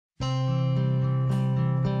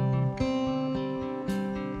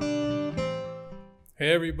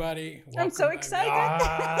Hey everybody! I'm so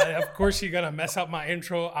excited. Of course, you're gonna mess up my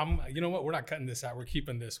intro. You know what? We're not cutting this out. We're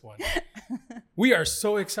keeping this one. We are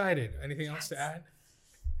so excited. Anything else to add?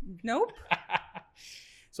 Nope.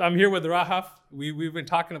 So I'm here with Rahaf. We've been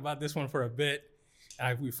talking about this one for a bit.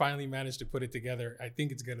 We finally managed to put it together. I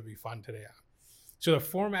think it's gonna be fun today. So the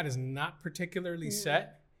format is not particularly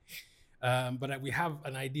set, but we have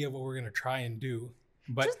an idea of what we're gonna try and do.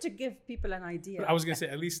 But just to give people an idea. I was gonna say,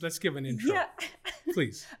 at least let's give an intro. Yeah.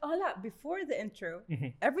 Please. Ola, before the intro,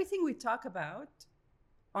 everything we talk about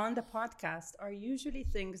on the podcast are usually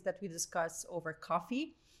things that we discuss over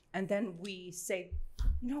coffee. And then we say,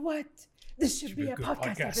 you know what? This should be a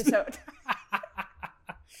podcast episode.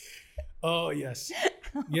 Oh, yes.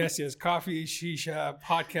 Yes. Coffee, shisha,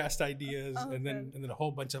 podcast ideas, and then a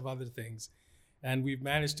whole bunch of other things. And we've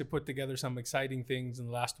managed to put together some exciting things in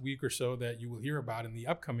the last week or so that you will hear about in the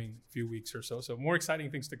upcoming few weeks or so. So more exciting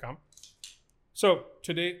things to come. So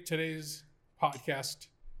today's podcast,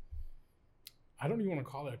 I don't even want to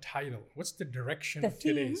call it a title. What's the direction of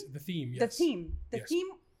today's? The theme, yes.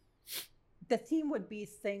 The theme would be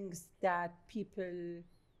things that people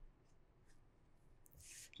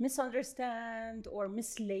misunderstand or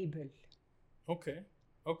mislabel. Okay.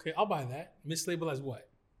 I'll buy that. Mislabel as what?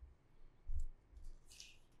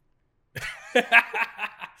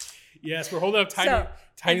 Yes, we're holding up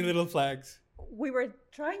tiny little flags. We were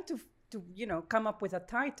trying to come up with a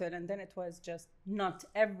title, and then it was just not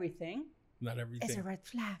everything. Not everything is a red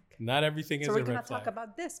flag. Not everything is a red flag. So we're going to talk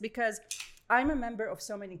about this because I'm a member of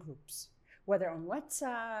so many groups, whether on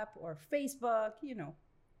WhatsApp or Facebook,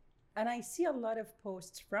 and I see a lot of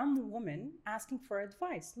posts from women asking for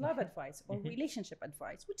advice, love advice or relationship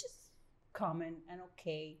advice, which is common and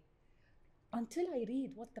okay, until I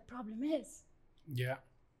read what the problem is. Yeah.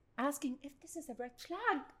 Asking if this is a red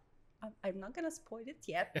flag. I'm not going to spoil it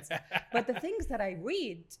yet, but the things that I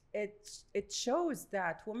read, it shows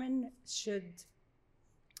that women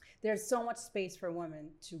there's so much space for women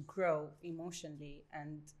to grow emotionally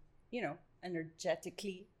and,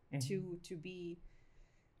 energetically to be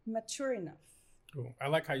mature enough. Cool. I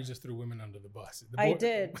like how you just threw women under the bus. I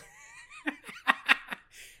did.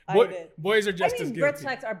 Boys are just as guilty. Red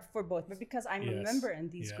flags are for both, but because I'm a member in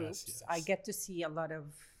these groups, I get to see a lot of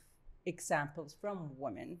examples from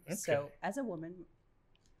women. Okay. So as a woman,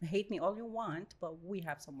 hate me all you want, but we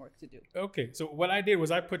have some work to do. Okay, so what I did was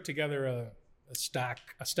I put together a stack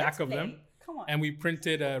of them. Come on. And we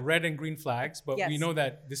printed red and green flags, but we know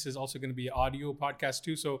that this is also going to be an audio podcast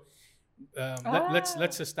too. So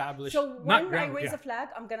let's establish. So when I raise a flag,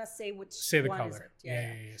 I'm gonna say the one color. Is it.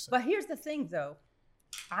 Yeah. But here's the thing, though,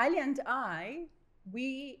 Ali and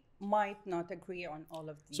we might not agree on all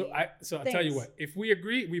of these. So I'll tell you what. If we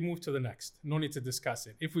agree, we move to the next. No need to discuss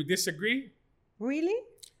it. If we disagree, really,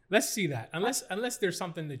 let's see that. Unless there's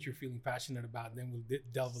something that you're feeling passionate about, then we'll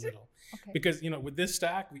delve a little. Okay. Because with this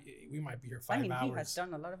stack, we might be here 5 hours. He has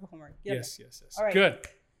done a lot of homework. Yes. All right. Good.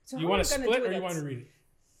 So you want to split or you want to read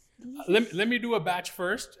it? Let me do a batch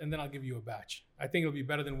first, and then I'll give you a batch. I think it'll be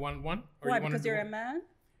better than one. Why? Because you're a man?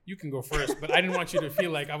 You can go first, but I didn't want you to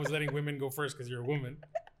feel like I was letting women go first because you're a woman.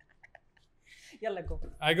 Yalla, go.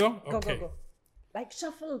 I go? Okay. Go. Like,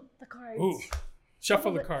 shuffle the cards. Ooh,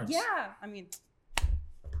 shuffle the cards. Yeah, I mean.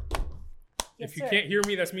 If you can't hear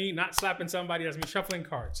me, that's me not slapping somebody. That's me shuffling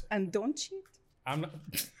cards. And don't cheat. I'm not.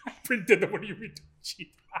 I printed them. What do you mean don't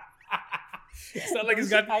cheat? It's not like it's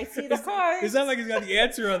got. I see the cards. It's not like it's got the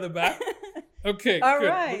answer on the back. Okay, all good.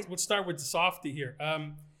 Right. Let's start with the softie here.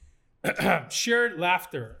 Shared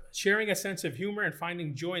laughter, sharing a sense of humor, and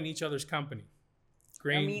finding joy in each other's company.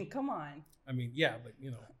 Great. I mean, come on. Yeah, but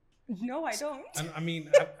No, I don't.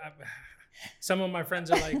 Some of my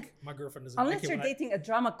friends are like, my girlfriend doesn't like it. Unless you're dating a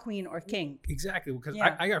drama queen or king. Exactly, because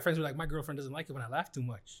I got friends who are like, my girlfriend doesn't like it when I laugh too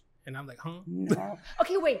much. And I'm like, huh? No.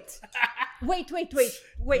 Okay, wait.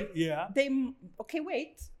 Yeah.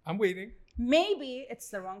 Wait. I'm waiting. Maybe it's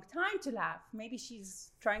the wrong time to laugh. Maybe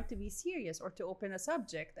she's trying to be serious or to open a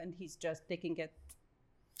subject and he's just taking it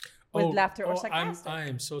with laughter or sarcastic. I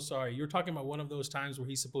am so sorry. You're talking about one of those times where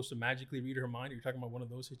he's supposed to magically read her mind? Are you talking about one of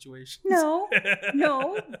those situations? No.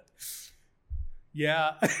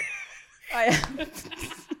 Yeah. I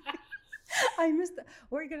missed that.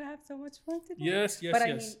 We're going to have so much fun today. Yes. But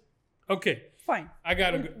I mean, okay. Fine. I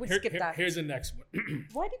got to skip that. Here's the next one.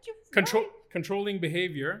 Why did you? Controlling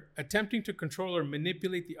behavior, attempting to control or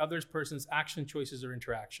manipulate the other person's action, choices, or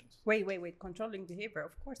interactions. Wait. Controlling behavior,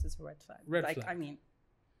 of course, is a red flag. Red flag. I mean,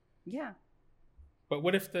 yeah. But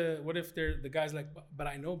what if the guy's like, but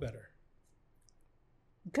I know better?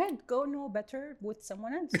 Good. Go know better with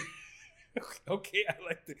someone else. Okay, I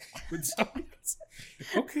like the with someone else.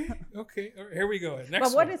 Okay. All right, here we go. Next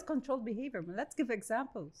But what one. is controlled behavior? Let's give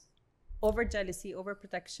examples. Over jealousy, over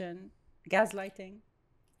protection, gaslighting.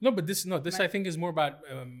 No, but this I think is more about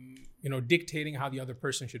dictating how the other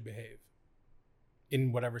person should behave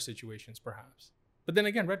in whatever situations, perhaps. But then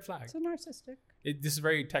again, red flag. So narcissistic. This is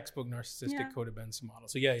very textbook narcissistic codependency model.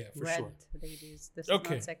 So yeah, for Red, sure. ladies, this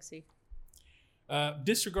Okay. is not sexy.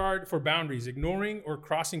 Disregard for boundaries, ignoring or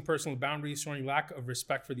crossing personal boundaries, showing lack of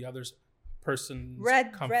respect for the other's person's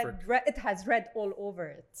comfort. Red. It has red all over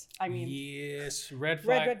it. I mean, yes, red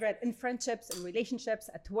flag. red. In friendships, in relationships,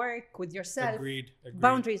 at work, with yourself. Agreed.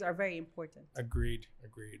 Boundaries are very important. Agreed.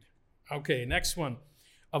 Okay, next one.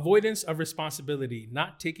 Avoidance of responsibility,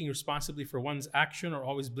 not taking responsibility for one's action or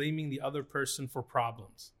always blaming the other person for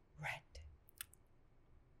problems. Red.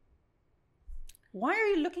 Why are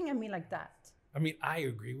you looking at me like that? I mean, I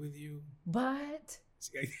agree with you. But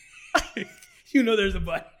there's a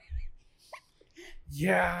but.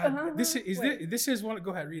 Yeah, this is one.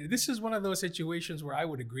 Go ahead, read it. This is one of those situations where I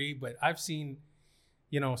would agree, but I've seen,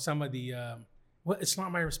 some of the, it's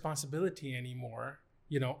not my responsibility anymore.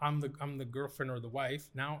 I'm the girlfriend or the wife.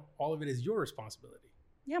 Now all of it is your responsibility.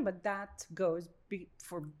 Yeah, but that goes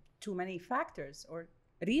for too many factors or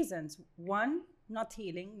reasons. One, not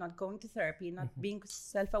healing, not going to therapy, not being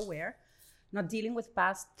self-aware, not dealing with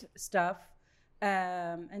past stuff.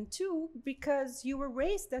 And two, because you were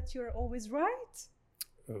raised that you're always right.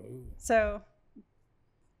 Oh. So,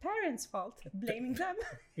 parents' fault, blaming them.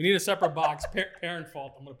 We need a separate box. Parent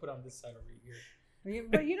fault. I'm going to put on this side over here.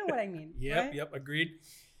 But you know what I mean. Yep, agreed.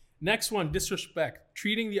 Next one, disrespect.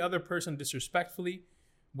 Treating the other person disrespectfully,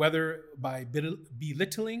 whether by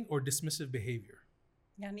belittling or dismissive behavior.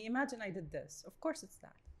 Yeah, and imagine I did this. Of course it's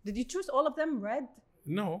that. Did you choose all of them red?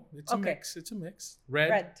 No, it's a mix.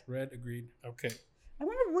 Red, agreed. Okay. I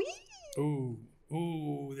want to read.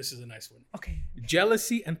 Ooh, this is a nice one. Okay.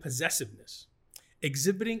 Jealousy and possessiveness.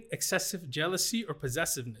 Exhibiting excessive jealousy or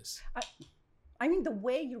possessiveness. I mean, the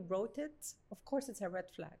way you wrote it, of course it's a red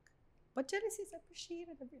flag. But jealousy is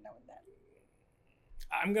appreciated every now and then.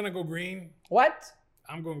 I'm going to go green. What?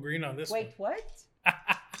 I'm going green on this one. Wait, what?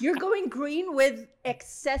 You're going green with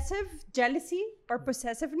excessive jealousy or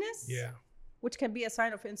possessiveness? Yeah. Which can be a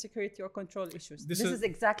sign of insecurity or control issues. This is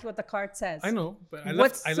exactly what the card says. I know, but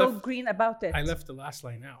What's so green about it? I left the last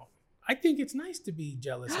line out. I think it's nice to be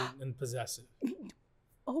jealous and possessive.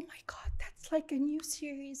 Oh my God, that's like a new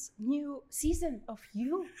series, new season of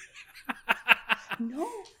you.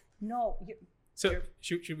 No. So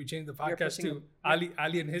should we change the podcast to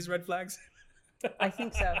Ali and his red flags? I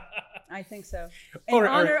think so. In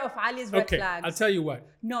honor of Ali's red flags. I'll tell you what.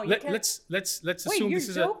 No, you can't. Let's Wait, assume you're this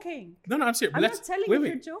is joking. No, I'm serious. I'm not telling you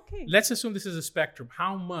you're joking. Let's assume this is a spectrum.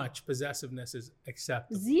 How much possessiveness is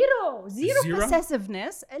acceptable? Zero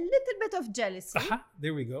possessiveness, a little bit of jealousy.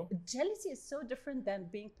 There we go. Jealousy is so different than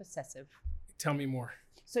being possessive. Tell me more.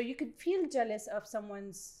 So you could feel jealous of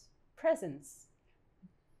someone's presence.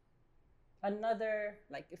 Another,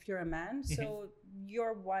 like if you're a man, so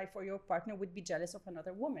your wife or your partner would be jealous of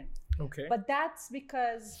another woman. Okay. But that's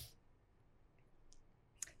because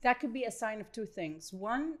that could be a sign of two things.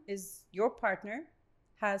 One is your partner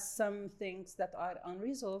has some things that are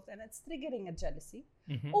unresolved and it's triggering a jealousy.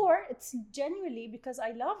 Or it's genuinely because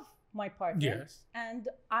I love my partner and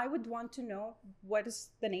I would want to know what is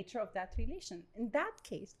the nature of that relation. In that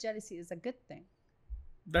case, jealousy is a good thing.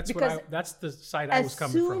 That's the side I was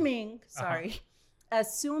coming from.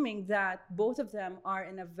 Assuming that both of them are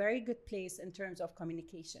in a very good place in terms of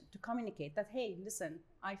communication, to communicate that, hey, listen,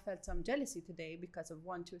 I felt some jealousy today because of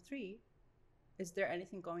 1, 2, 3. Is there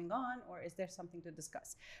anything going on or is there something to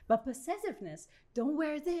discuss? But possessiveness, don't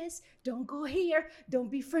wear this, don't go here, don't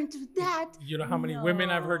be friends with that. You know how many women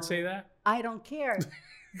I've heard say that? I don't care.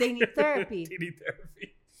 They need therapy. They need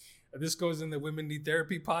therapy. This goes in the women need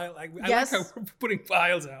therapy pile. I Yes. like how we're putting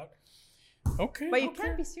piles out. Okay. But you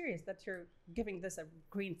can't be serious that you're giving this a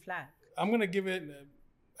green flag. I'm going to give it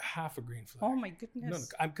half a green flag. Oh my goodness.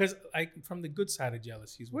 No, because from the good side of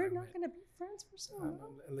jealousy is what We're I not meant. going to be friends for so long.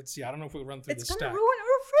 Let's see. I don't know if we'll run through It's the going to stack. ruin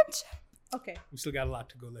our friendship. Okay, We still got a lot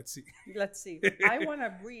to go. Let's see. let's see. I want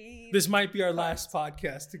to breathe. This might be our last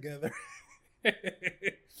podcast together.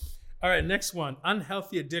 All right, next one.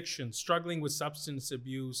 Unhealthy addiction, struggling with substance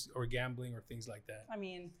abuse or gambling or things like that. I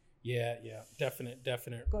mean, Yeah. Definite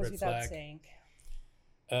goes red without flag.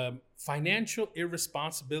 saying. Financial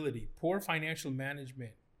irresponsibility, poor financial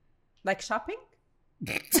management. Like shopping?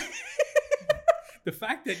 The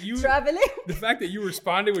fact that you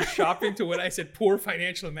responded with shopping to what I said, poor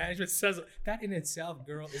financial management, says that in itself,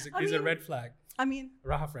 girl, is a red flag. I mean,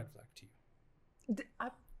 Rahaf, red flag to you.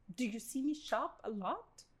 Do you see me shop a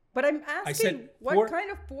lot? But I'm asking, said what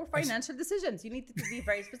kind of poor financial decisions? You need to be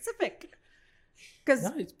very specific. Because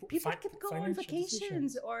people can go on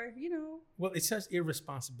vacations or, Well, it says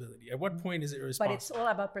irresponsibility. At what point is it irresponsible? But it's all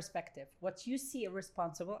about perspective. What you see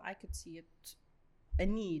irresponsible, I could see it a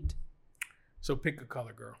need. So pick a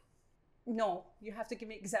color, girl. No, you have to give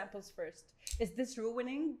me examples first. Is this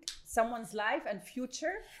ruining someone's life and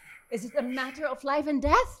future? Is it a matter of life and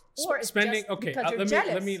death, or is spending? Just okay, because you're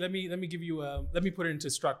jealous? let me give you let me put it into a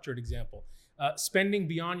structured example. Spending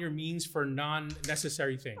beyond your means for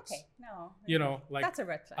non-necessary things. Okay, no. Like that's a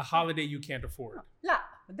red flag. A holiday you can't afford. No,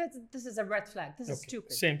 this is a red flag. This is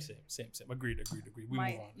stupid. Same. Agreed. We move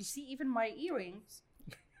on. You see, even my earrings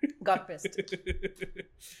got pissed.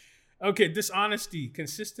 Okay, dishonesty,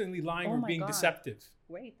 consistently lying or being deceptive.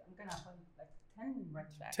 Wait, I'm gonna have like 10 red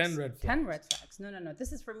flags. 10 red flags. 10 red flags. No.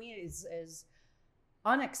 This is for me is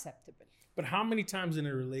unacceptable. But how many times in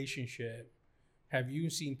a relationship have you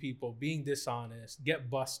seen people being dishonest, get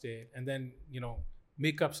busted, and then,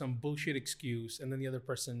 make up some bullshit excuse, and then the other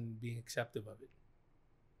person being accepting of it?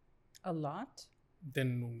 A lot.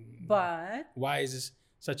 Then but why is this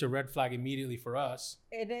such a red flag immediately for us?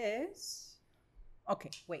 It is. Okay,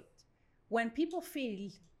 wait. When people feel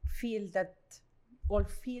that or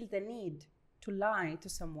feel the need to lie to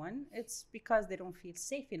someone, it's because they don't feel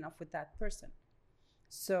safe enough with that person.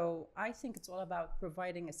 So I think it's all about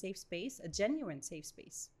providing a safe space, a genuine safe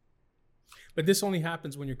space. But this only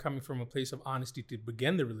happens when you're coming from a place of honesty to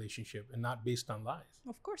begin the relationship and not based on lies.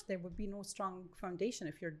 Of course, there would be no strong foundation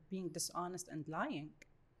if you're being dishonest and lying.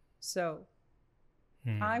 So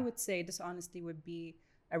I would say dishonesty would be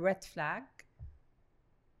a red flag,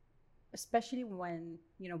 especially when,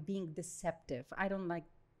 being deceptive. I don't like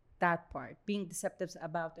that part. Being deceptive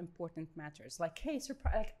about important matters. Like, hey,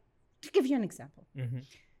 surprise. Like, to give you an example,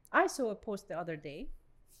 I saw a post the other day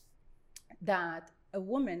that a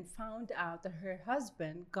woman found out that her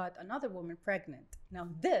husband got another woman pregnant. Now,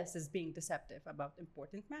 this is being deceptive about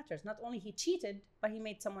important matters. Not only he cheated, but he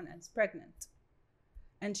made someone else pregnant.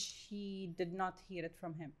 And she did not hear it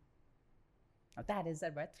from him. Now, that is a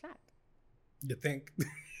red flag. You think?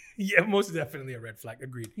 Yeah, most definitely a red flag.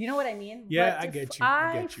 Agreed. You know what I mean? Yeah, but I get you.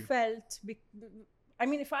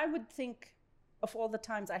 If I would think of all the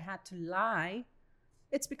times I had to lie,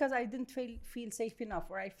 it's because I didn't feel safe enough,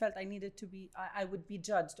 or I felt I needed to be, I would be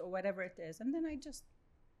judged or whatever it is. And then I just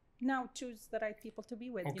now choose the right people to be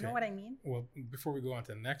with. Okay. You know what I mean? Well, before we go on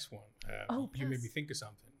to the next one, you made me think of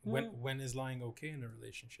something. When is lying okay in a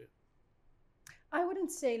relationship? I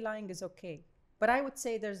wouldn't say lying is okay, but I would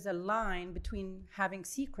say there's a line between having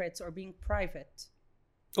secrets or being private.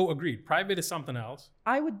 Oh, agreed. Private is something else.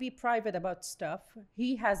 I would be private about stuff.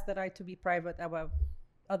 He has the right to be private about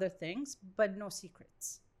other things, but no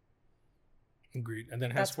secrets. Agreed. And then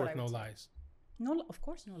henceforth, no lies. No, of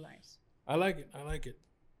course, no lies. I like it.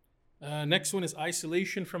 Next one is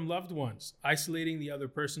isolation from loved ones. Isolating the other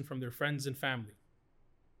person from their friends and family.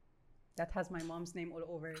 That has my mom's name all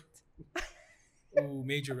over it. Ooh,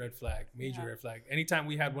 major red flag. Red flag. Anytime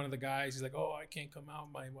we had one of the guys, he's like, "Oh, I can't come out.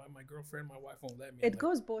 My girlfriend, my wife won't let me." It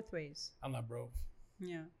goes both ways. I'm like, bro.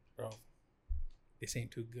 Yeah. Bro, this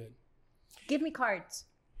ain't too good. Give me cards.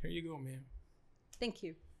 Here you go, man. Thank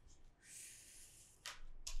you.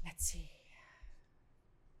 Let's see.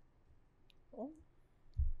 Oh.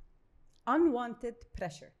 Unwanted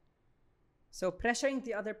pressure. So pressuring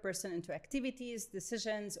the other person into activities,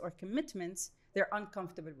 decisions, or commitments they're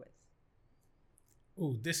uncomfortable with.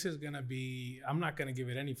 Ooh, this is going to be, I'm not going to give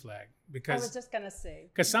it any flag because I was just going to say.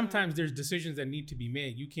 Because sometimes there's decisions that need to be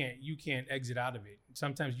made. You can't exit out of it.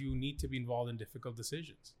 Sometimes you need to be involved in difficult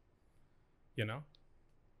decisions.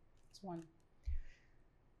 It's one.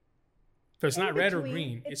 So it's not red or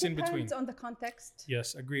green. It's in between. It depends on the context.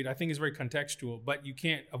 Yes, agreed. I think it's very contextual, but you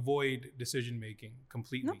can't avoid decision making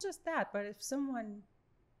completely. Not just that, but if someone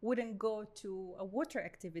wouldn't go to a water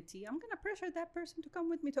activity, I'm going to pressure that person to come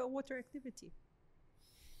with me to a water activity.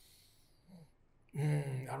 I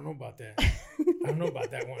don't know about that. I don't know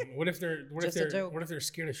about that one. What if they're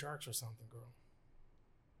scared of sharks or something, girl?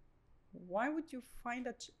 Why would you find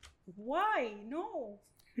a why? No.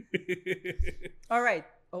 All right.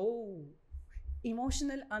 Oh,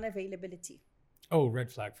 emotional unavailability. Oh,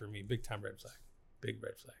 red flag for me. Big time red flag. Big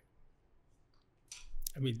red flag.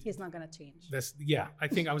 I mean, he's not gonna change. I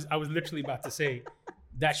think I was literally about to say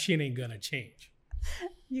that shit ain't gonna change.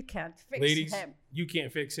 You can't fix Ladies, him. You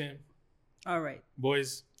can't fix him. All right.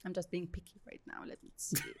 Boys. I'm just being picky right now. Let me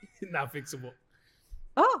see. Not fixable.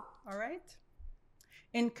 Oh, all right.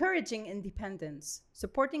 Encouraging independence,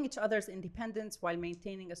 supporting each other's independence while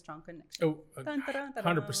maintaining a strong connection. Oh,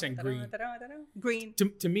 100% green. Green.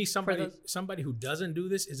 To me, somebody who doesn't do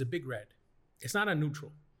this is a big red. It's not a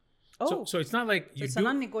neutral. Oh, so it's not like you it's do. a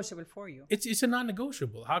non-negotiable for you. It's a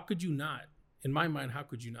non-negotiable. How could you not? In my mind, how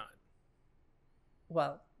could you not?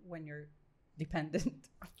 Well, when you're dependent.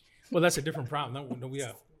 Well, that's a different problem. No,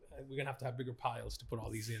 we're gonna have to have bigger piles to put all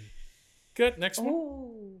these in. Good. Next one.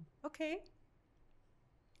 Oh, okay.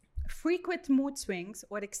 Frequent mood swings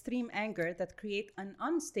or extreme anger that create an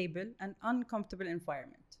unstable and uncomfortable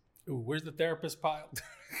environment. Ooh, where's the therapist pile?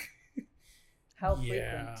 How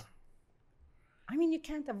frequent? I mean, you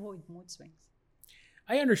can't avoid mood swings.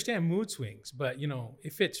 I understand mood swings, but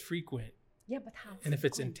if it's frequent, yeah, but how? And if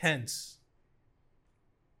it's intense,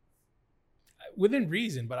 within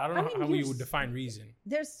reason, but I don't know how we would define reason.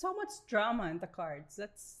 There's so much drama in the cards.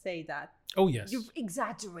 Let's say that. Oh yes, you've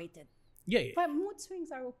exaggerated. Yeah. But mood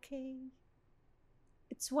swings are okay.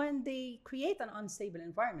 It's when they create an unstable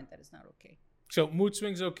environment that is not okay. So mood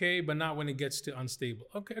swings okay, but not when it gets to unstable.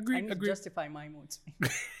 Okay, agreed. I need to justify my mood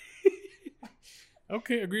swing.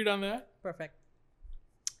 Okay, agreed on that. Perfect.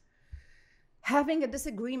 Having a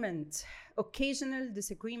disagreement. Occasional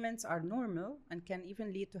disagreements are normal and can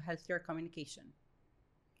even lead to healthier communication.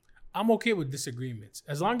 I'm okay with disagreements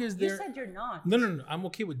as long as they're. You said you're not. No. I'm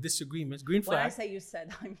okay with disagreements. Green flag. When I say you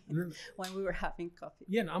said, I mean when we were having coffee.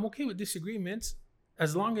 Yeah, no, I'm okay with disagreements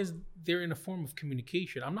as long as they're in a form of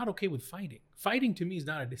communication. I'm not okay with fighting. Fighting to me is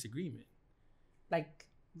not a disagreement. Like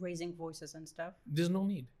raising voices and stuff. There's no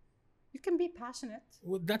need. You can be passionate.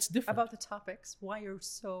 Well, that's different. About the topics. Why you're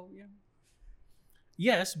so,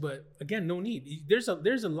 Yes, but again, no need. There's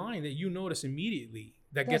a line that you notice immediately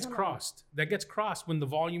that gets crossed. That gets crossed when the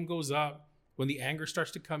volume goes up, when the anger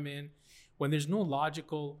starts to come in, when there's no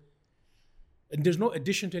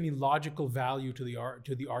addition to any logical value to the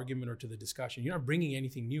argument or to the discussion. You're not bringing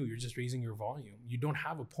anything new. You're just raising your volume. You don't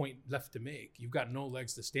have a point left to make. You've got no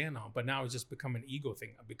legs to stand on. But now it's just become an ego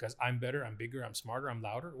thing because I'm better, I'm bigger, I'm smarter, I'm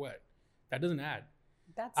louder. What? That doesn't add.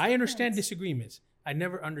 I understand disagreements. I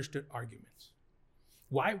never understood arguments.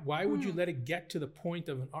 Why would you let it get to the point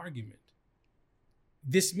of an argument?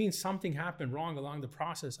 This means something happened wrong along the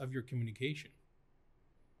process of your communication.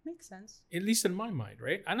 Makes sense. At least in my mind,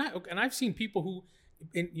 right? And I've seen people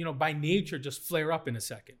who, by nature, just flare up in a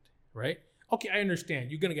second, right? Okay, I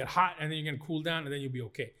understand. You're gonna get hot and then you're gonna cool down and then you'll be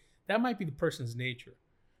okay. That might be the person's nature,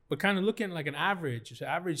 but kind of looking like an average, to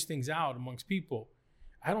average things out amongst people,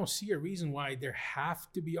 I don't see a reason why there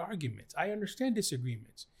have to be arguments. I understand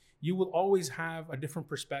disagreements. You will always have a different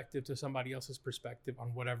perspective to somebody else's perspective on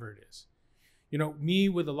whatever it is. Me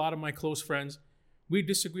with a lot of my close friends, we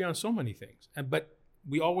disagree on so many things, but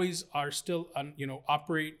we always are still,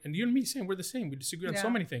 operate. And you and me, same. We're the same. We disagree on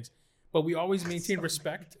so many things, but we always maintain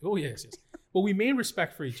respect. Oh yes. But we maintain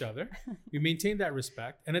respect for each other. We maintain that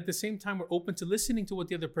respect, and at the same time, we're open to listening to what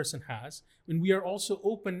the other person has, and we are also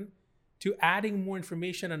open to adding more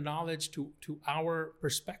information and knowledge to our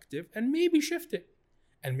perspective, and maybe shift it.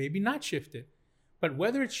 And maybe not shifted. But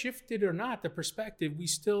whether it's shifted or not, the perspective, we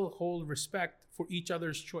still hold respect for each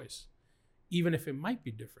other's choice, even if it might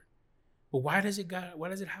be different. But why does it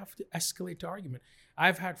have to escalate to argument?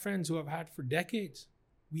 I've had friends who have had for decades.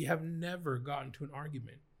 We have never gotten to an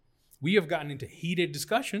argument. We have gotten into heated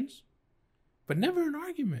discussions, but never an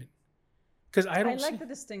argument. Because I like the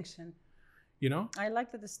distinction. I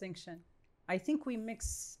like the distinction. I think we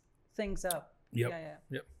mix things up. Yep.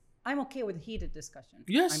 Yep. I'm okay with heated discussion.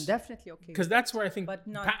 Yes, I'm definitely okay. Because that's where I think but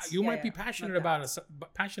not, you might be passionate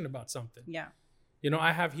about something. Yeah.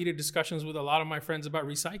 I have heated discussions with a lot of my friends about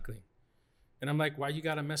recycling, and I'm like, "Why you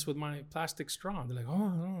gotta mess with my plastic straw?" They're like, "Oh,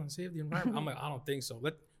 no, save the environment." I'm like, "I don't think so.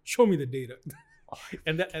 Show me the data,"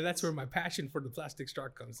 and that's where my passion for the plastic straw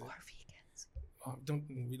comes in. Or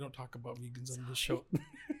vegans. We don't talk about vegans on this show.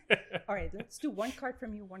 All right, let's do one card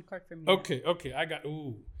from you, one card from me. Okay. I got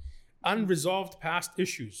unresolved past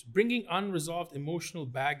issues, bringing unresolved emotional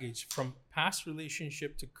baggage from past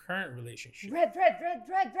relationship to current relationship. Red.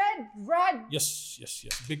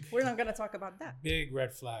 Yes. Big. We're not gonna talk about that. Big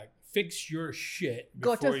red flag. Fix your shit.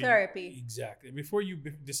 Go to therapy. Exactly. Before you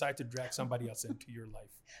decide to drag somebody else into your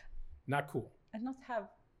life. Not cool. And not have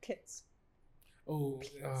kids. Oh,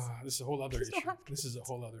 this is a whole other issue. This is a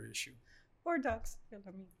whole other issue. Or dogs.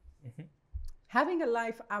 Mm-hmm. Having a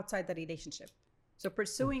life outside the relationship. So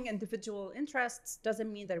pursuing individual interests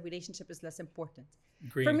doesn't mean that a relationship is less important.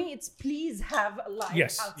 Green. For me, it's please have a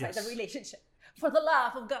life outside the relationship. For the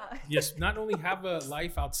love of God. Yes, not only have a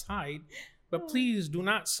life outside, but please do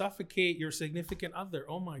not suffocate your significant other.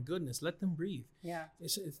 Oh my goodness, let them breathe. Yeah.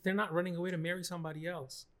 They're not running away to marry somebody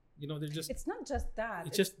else. They're just. It's not just that.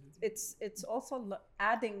 It's also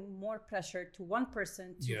adding more pressure to one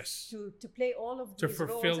person to play all of these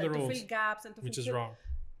fulfill roles the and roles, to fill gaps and to which fulfill is wrong.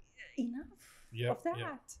 Enough of that.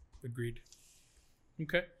 Yeah. Agreed.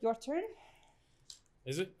 Okay. Your turn.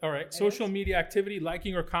 Is it? All right. Social media activity,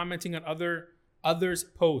 liking or commenting on others'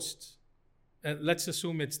 posts. Let's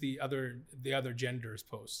assume it's the other gender's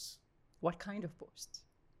posts. What kind of posts?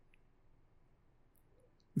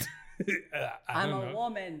 I'm a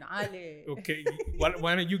woman, Ali. Okay.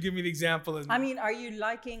 Why don't you give me the example? I mean, are you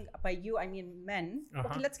liking, by you, I mean men.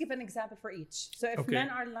 Okay, let's give an example for each. So if men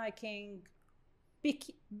are liking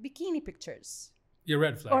bikini pictures. Your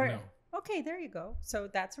red flag, no. Okay, there you go. So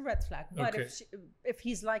that's a red flag. But if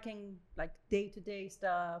he's liking like day-to-day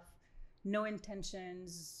stuff, no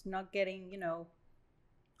intentions, not getting,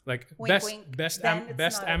 like wink, best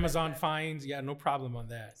Amazon finds, no problem on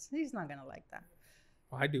that. He's not gonna like that.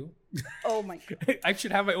 Well, I do. Oh my God. I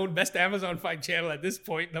should have my own best Amazon find channel at this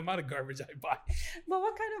point. The amount of garbage I buy. But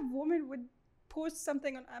what kind of woman would post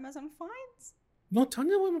something on Amazon finds? No,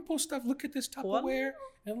 tons of women post stuff. Look at this Tupperware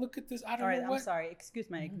and look at this. I don't know what. I'm sorry. Excuse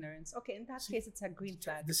my ignorance. Okay, in that case, it's a green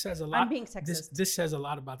flag. This says a lot. I'm being sexist. This says a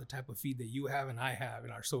lot about the type of feed that you have and I have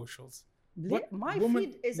in our socials. My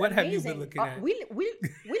feed is what amazing. Have you been looking at?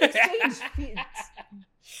 We'll exchange feeds.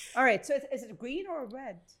 All right. So is it green or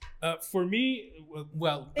red? For me,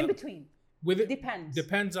 well, in between.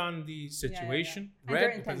 Depends on the situation. Yeah.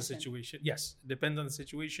 Red depends on the situation. Yes, depends on the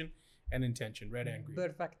situation and intention. Red and green.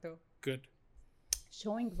 Perfecto. Good.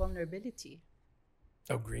 Showing vulnerability.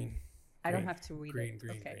 Oh, green. I don't have to read green, it.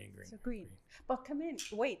 Green. So green. But come in.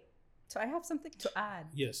 Wait. So I have something to add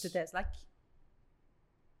to this. Like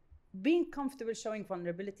being comfortable showing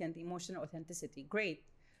vulnerability and emotional authenticity. Great.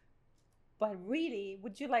 But really,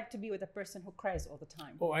 would you like to be with a person who cries all the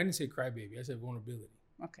time? Oh, I didn't say crybaby. I said vulnerability.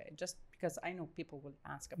 Okay, just because I know people will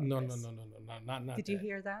ask about this. No, not. Did you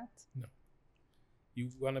hear that? No. You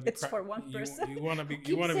want to be. It's for one person. You want to be.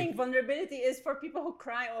 You want to saying vulnerability is for people who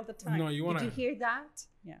cry all the time. No, you want to. Did you hear that?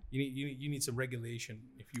 Yeah. You need some regulation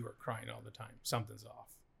if you are crying all the time. Something's off.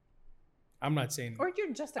 I'm not saying. Or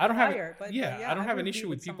you're just a crier. I don't have an issue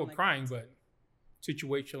with people crying, but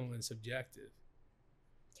situational and subjective.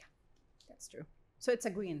 Yeah, that's true. So it's a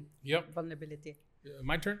green. Yep. Vulnerability.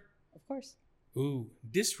 My turn? Of course. Ooh,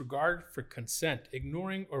 disregard for consent,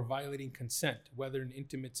 ignoring or violating consent, whether in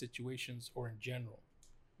intimate situations or in general.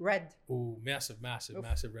 Red. Ooh, massive red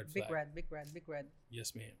flag. Big red.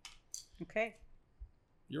 Yes, ma'am. Okay.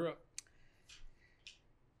 You're up.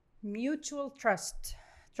 Mutual trust.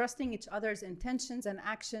 Trusting each other's intentions and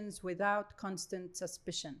actions without constant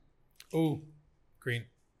suspicion. Ooh, green.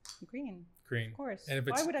 Of course.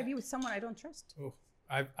 Why would I be with someone I don't trust? Oh,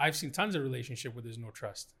 I've seen tons of relationships where there's no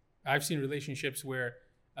trust. I've seen relationships where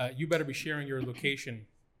you better be sharing your location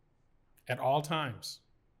at all times.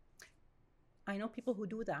 I know people who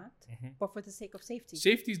do that, but for the sake of safety.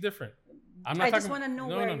 Safety is different. I just want to know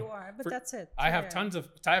where you are, but that's it. I have tons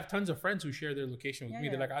of friends who share their location with me.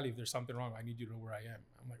 They're like, Ali, if there's something wrong, I need you to know where I am.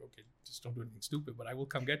 I'm like, okay, just don't do anything stupid, but I will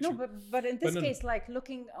come get you. No, but in this case, like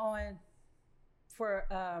looking on for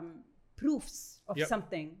proofs of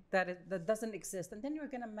something that doesn't exist, and then you're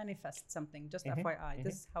going to manifest something, just FYI.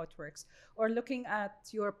 This is how it works. Or looking at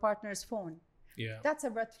your partner's phone. Yeah. That's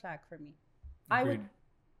a red flag for me. Agreed.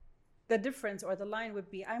 The difference or the line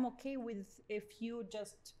would be, I'm okay with if you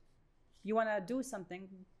want to do something,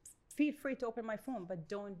 feel free to open my phone, but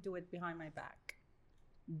don't do it behind my back.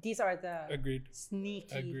 These are the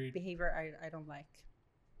sneaky behavior I don't like.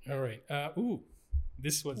 All right.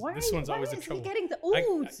 This one's always the trouble. Why is he getting the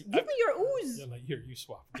ooze? Give me your ooze. Yeah, like, here, you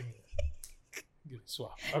swap. Give me that. Give me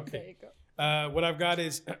swap. Okay. There you go. What I've got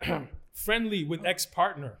is friendly with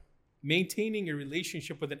ex-partner, maintaining a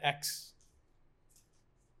relationship with an ex.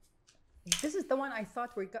 This is the one I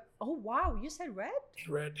thought oh, wow. You said red?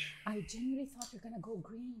 Red. I genuinely thought you were going to go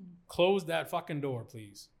green. Close that fucking door,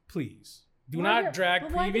 please. Please. Do not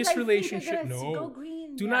drag previous relationship. No.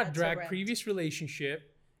 Do not drag previous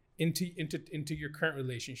relationship into your current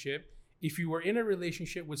relationship. If you were in a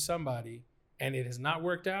relationship with somebody and it has not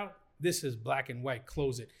worked out, this is black and white.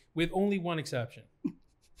 Close it. With only one exception.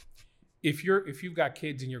 If you've got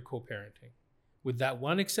kids and you're co-parenting. With that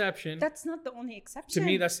one exception. That's not the only exception. To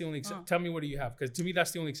me, that's the only exception. Tell me, what do you have? Because to me, that's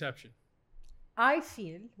the only exception. I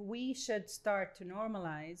feel we should start to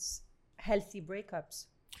normalize healthy breakups.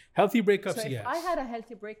 Healthy breakups, so yes. If I had a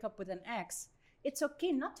healthy breakup with an ex, it's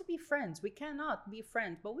okay not to be friends. We cannot be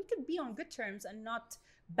friends, but we could be on good terms and not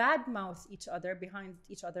badmouth each other behind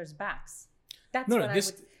each other's backs. That's what I would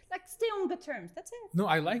like. Stay on good terms. That's it. No,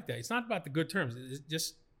 I like that. It's not about the good terms. It's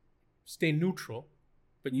just stay neutral.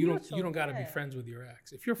 But you don't Mutual, got to be yeah. friends with your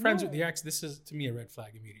ex. If you're friends with No. the ex, this is to me a red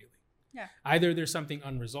flag immediately. Yeah. Either there's something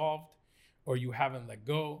unresolved, or you haven't let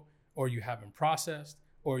go, or you haven't processed,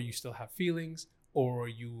 or you still have feelings, or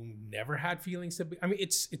you never had feelings to be. I mean,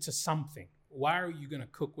 it's a something. Why are you gonna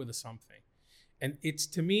cook with a something? And it's,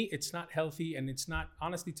 to me, it's not healthy, and it's not,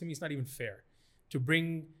 honestly, to me, it's not even fair to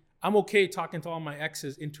bring. I'm okay talking to all my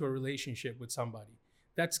exes into a relationship with somebody.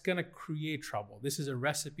 That's gonna create trouble. This is a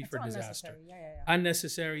recipe for disaster. Unnecessary. Yeah.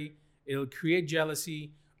 Unnecessary. It'll create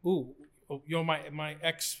jealousy. Ooh, my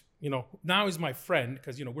ex, now is my friend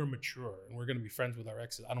because we're mature and we're gonna be friends with our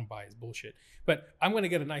exes. I don't buy his bullshit. But I'm gonna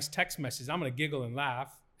get a nice text message. I'm gonna giggle and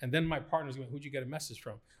laugh, and then my partner's going, "Who'd you get a message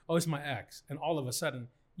from?" "Oh, it's my ex." And all of a sudden,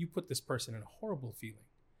 you put this person in a horrible feeling.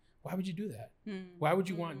 Why would you do that? Why would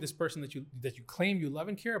you want this person that you claim you love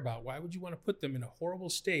and care about? Why would you want to put them in a horrible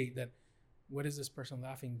state that, what is this person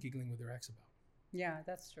laughing, giggling with their ex about? Yeah,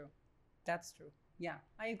 that's true. That's true. Yeah,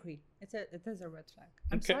 I agree. It is a red flag.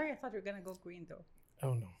 I'm Okay. sorry, I thought you were gonna go green though.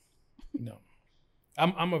 Oh no.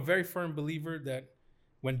 I'm a very firm believer that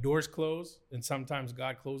when doors close, and sometimes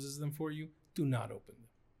God closes them for you, do not open them.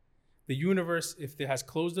 The universe, if it has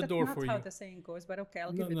closed the door for That's you, not how the saying goes, but okay,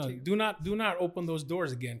 I'll give it to you. do not open those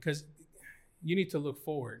doors again, because you need to look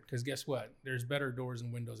forward. Because guess what? There's better doors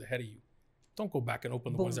and windows ahead of you. Don't go back and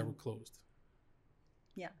open the ones that were closed.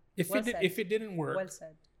 Yeah. If it didn't work, Well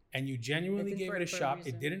said. and you genuinely It didn't gave it a work for a shot, it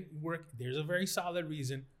reason. didn't work. There's a very solid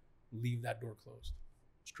reason. Leave that door closed.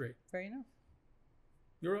 Straight. Fair enough.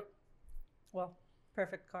 You're up. Well,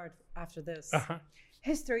 perfect card after this. Uh-huh.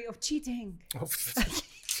 History of cheating.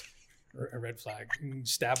 A red flag.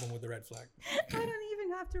 Stab him with a red flag. I don't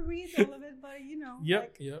even have to read all of it, but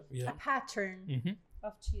Yep. a pattern Mm-hmm.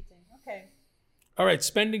 of cheating. Okay. All right.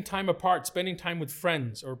 Spending time apart, spending time with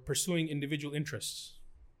friends, or pursuing individual interests.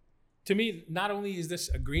 To me, not only is this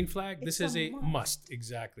a green flag, this is a must.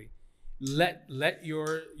 Exactly. Let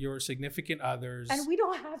your significant others. And we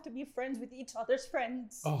don't have to be friends with each other's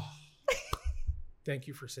friends. Oh, thank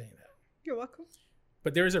you for saying that. You're welcome.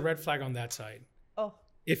 But there is a red flag on that side. Oh.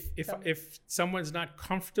 If someone's not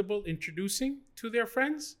comfortable introducing to their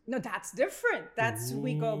friends, No, that's different.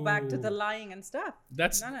 We go back to the lying and stuff.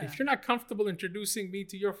 that's No. if you're not comfortable introducing me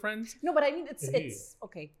to your friends, No, but I mean, it's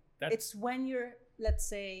okay. That's- It's when you're, let's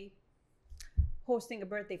say, hosting a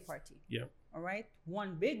birthday party. yeah. All right.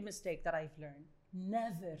 One big mistake that I've learned: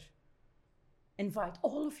 never invite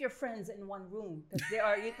all of your friends in one room, because they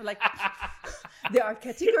are there are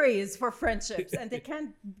categories for friendships, and they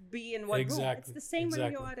can't be in one room. Exactly. It's the same when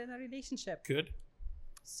Exactly. you are in a relationship. Good.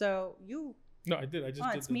 So you No, I did. I just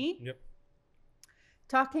did. it's me? Yep.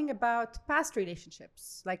 talking about past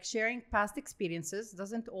relationships, like sharing past experiences,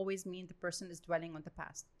 doesn't always mean the person is dwelling on the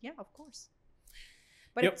past. Yeah, of course.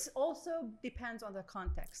 But Yep. it also depends on the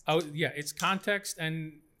context. Oh, yeah. It's context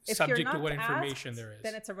and If subject you're to not what information asked, there is.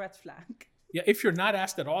 then it's a red flag. Yeah. If you're not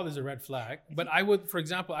asked at all, there's a red flag. But I would, for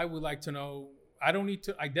example, I would like to know. I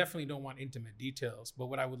definitely don't want intimate details. But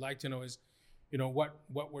what I would like to know is,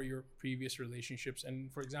 what were your previous relationships?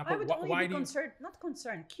 And for example, I would only why be do you? concerned, not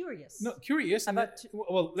concerned, curious. No, curious. And About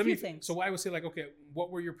well, let few me. things. So I would say, like, okay, what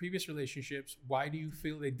were your previous relationships? Why do you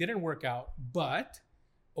feel they didn't work out? But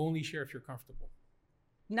only share if you're comfortable.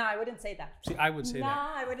 No, I wouldn't say that. See, I would say No,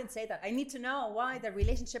 that. I wouldn't say that. I need to know why the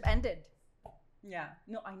relationship ended. Yeah.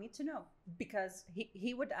 No, I need to know, because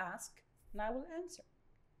he would ask and I will answer.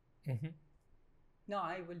 Mm-hmm. No,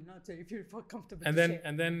 I will not say if you feel comfortable. And to then share.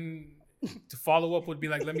 and then to follow up would be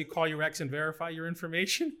like, let me call your ex and verify your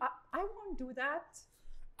information. I won't do that.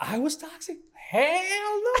 I was toxic. Hell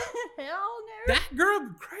no. Hell no. That girl,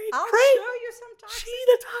 crazy. I'll show you some toxic. She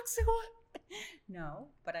the toxic one. No,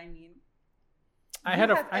 but I mean, I you had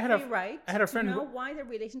have a every right I had a friend to know who, why the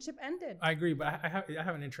relationship ended. I agree, but I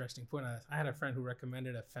have an interesting point on this. I had a friend who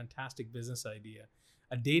recommended a fantastic business idea,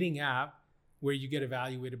 a dating app where you get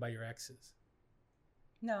evaluated by your exes.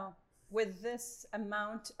 No, with this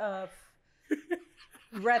amount of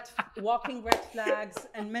walking red flags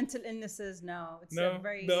and mental illnesses, no, it's a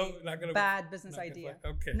very not gonna bad business not gonna idea.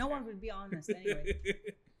 fly. Okay. No one would be honest anyway.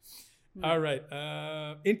 All right.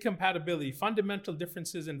 Incompatibility, fundamental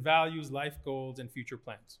differences in values, life goals, and future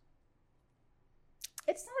plans.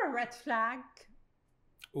 It's not a red flag,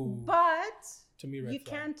 Ooh, but to me, red you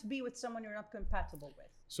flag. can't be with someone you're not compatible with.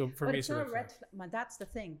 So for But me, it's it's a not a red red flag. flag. That's the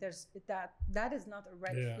thing. That is not a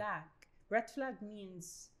red Yeah. flag. Red flag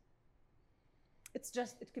means it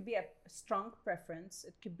could be a strong preference.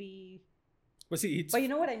 It could be, But see, it's but you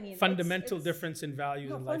know what I mean. fundamental difference in values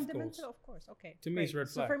No, and life fundamental, goals. of course. Okay. To me, it's great. red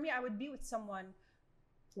So flag. for me, I would be with someone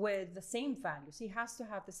with the same values. He has to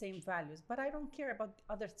have the same values, but I don't care about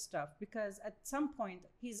other stuff because at some point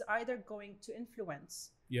he's either going to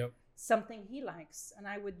influence something he likes, and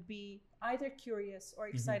I would be either curious or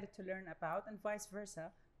excited to learn about, and vice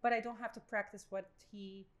versa. But I don't have to practice what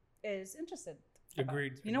he is interested about.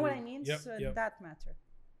 Agreed. You know what I mean? So that matter.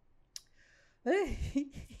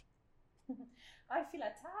 I feel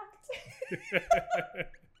attacked.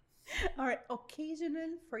 All right.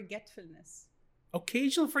 Occasional forgetfulness.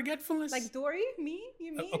 Occasional forgetfulness? Like Dory? Me?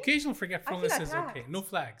 You mean? Occasional forgetfulness is okay. No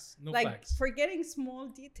flags. No like flags. Forgetting small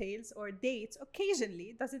details or dates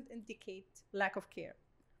occasionally doesn't indicate lack of care.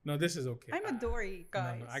 No, this is okay. I'm a Dory,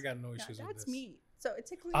 guys. No, I got no issues with this. That's me. So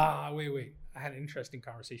it's a green. Wait. I had an interesting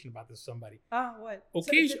conversation about this with somebody. What?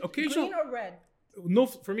 Occasional. Green or red? No,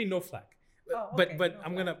 for me, no flag. Okay, but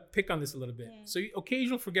I'm gonna pick on this a little bit. So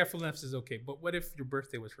occasional forgetfulness is okay, but what if your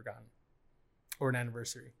birthday was forgotten or an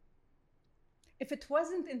anniversary? If it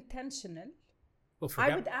wasn't intentional,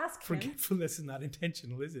 I would ask him. Forgetfulness is not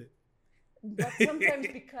intentional, is it? But sometimes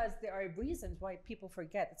because there are reasons why people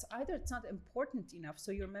forget. It's either it's not important enough,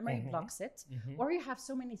 so your memory blocks it, or you have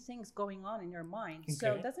so many things going on in your mind. Okay.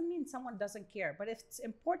 So it doesn't mean someone doesn't care. But if it's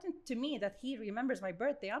important to me that he remembers my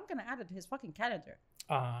birthday, I'm gonna add it to his fucking calendar.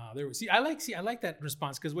 I like that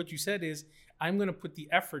response, because what you said is I'm gonna put the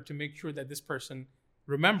effort to make sure that this person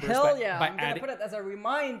remembers. Hell yeah! I'm gonna put it as a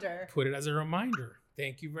reminder. Put it as a reminder.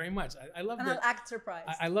 Thank you very much. I love that. And I'll act surprised.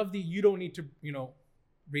 I love the you don't need to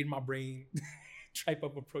read my brain type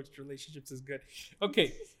of approach to relationships is good.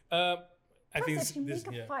 Okay. I think if you make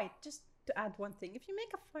a fight, just to add one thing, if you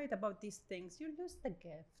make a fight about these things, you lose the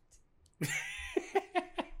gift.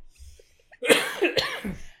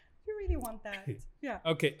 You really want that. Yeah.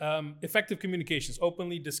 Okay. Effective communications,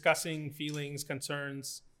 openly discussing feelings,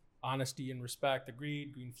 concerns, honesty and respect.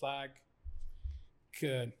 Agreed. Green flag.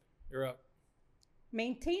 Good. You're up.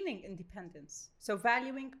 Maintaining independence. So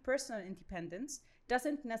valuing personal independence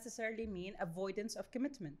doesn't necessarily mean avoidance of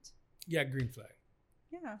commitment. Yeah, green flag.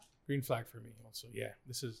 Yeah. Green flag for me also. Yeah,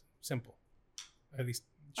 this is simple. At least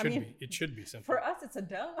it should be simple. For us, it's a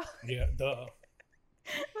duh. Yeah, duh.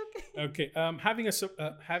 Okay.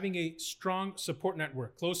 Having a strong support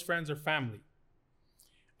network, close friends or family.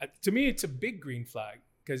 To me, it's a big green flag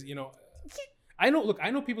because I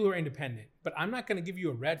know people who are independent, but I'm not going to give you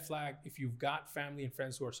a red flag if you've got family and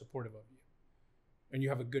friends who are supportive of you and you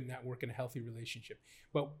have a good network and a healthy relationship.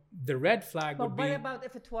 But the red flag would be... But what about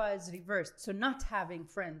if it was reversed? So not having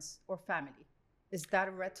friends or family. Is that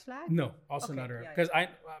a red flag? No, also not a red. Because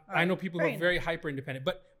I know people who are very hyper independent.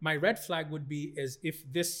 But my red flag would be is if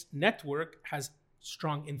this network has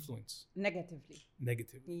strong influence. Negatively.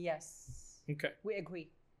 Yes. Okay. We agree.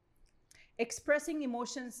 Expressing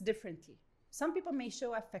emotions differently. Some people may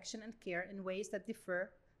show affection and care in ways that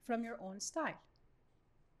differ from your own style.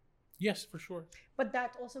 Yes, for sure. But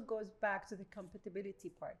that also goes back to the compatibility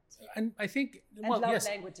part. And I think, love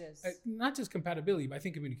languages. Not just compatibility, but I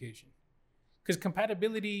think communication. Because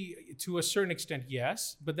compatibility, to a certain extent,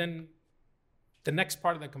 yes. But then the next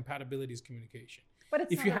part of that compatibility is communication. But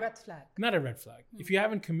it's not a red flag. Not a red flag. If you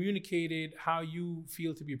haven't communicated how you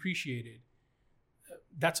feel to be appreciated,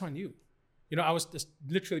 that's on you. I was just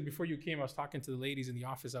literally, before you came, I was talking to the ladies in the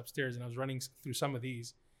office upstairs, and I was running through some of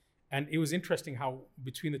these. And it was interesting how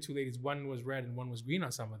between the two ladies, one was red and one was green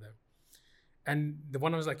on some of them. And the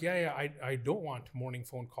one was like, I don't want morning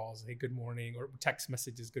phone calls, hey, good morning, or text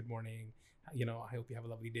messages, good morning. I hope you have a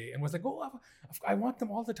lovely day. And was like, I want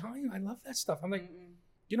them all the time. I love that stuff. I'm like,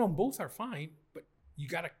 both are fine, but you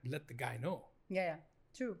got to let the guy know. Yeah,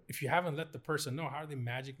 true. If you haven't let the person know, how are they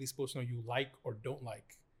magically supposed to know you like or don't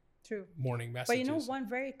like true morning messages? But one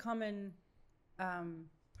very common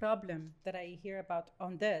problem that I hear about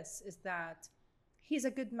on this is that he's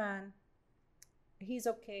a good man. He's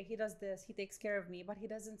okay. He does this. He takes care of me, but he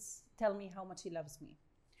doesn't tell me how much he loves me.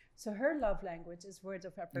 So her love language is words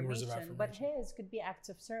of affirmation, but his could be acts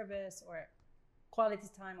of service or quality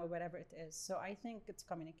time or whatever it is. So I think it's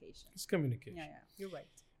communication. It's communication. Yeah, you're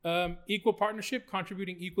right. Equal partnership,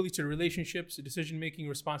 contributing equally to relationships, decision-making,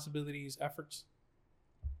 responsibilities, efforts.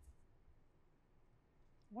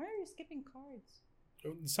 Why are you skipping cards?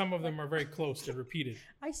 Some of them are very close. They're repeated.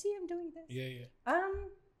 I see him doing this. Yeah.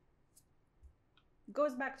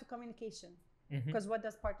 Goes back to communication. Because what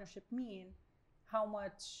does partnership mean? How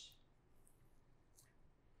much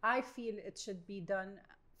I feel it should be done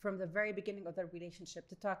from the very beginning of the relationship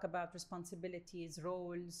to talk about responsibilities,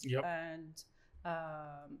 roles, and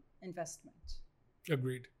investment.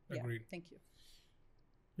 Agreed. Yeah, thank you.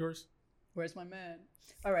 Yours? Where's my man?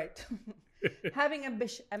 All right. Having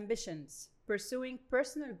ambitions, pursuing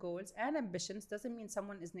personal goals and ambitions doesn't mean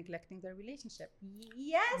someone is neglecting their relationship.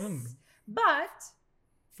 Yes, but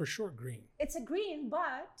for sure, green. It's a green,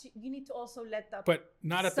 but you need to also let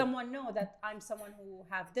someone know that I'm someone who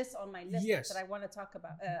have this on my list that I want to talk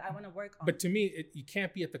about. I want to work on. But to me, you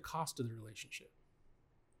can't be at the cost of the relationship.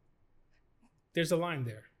 There's a line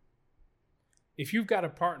there. If you've got a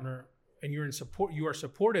partner and you're in support, you are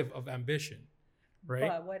supportive of ambition, right?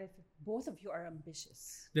 But what if both of you are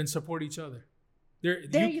ambitious? Then support each other.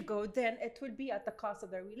 There you go. Then it will be at the cost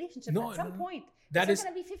of their relationship at some point. It's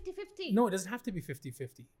going to be 50-50. No, it doesn't have to be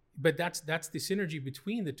 50-50. But that's the synergy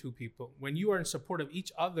between the two people. When you are in support of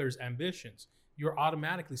each other's ambitions, you're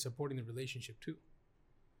automatically supporting the relationship too.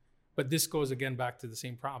 But this goes again back to the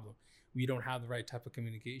same problem. We don't have the right type of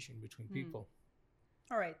communication between people.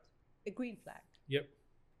 All right. A green flag. Yep.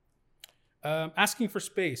 Asking for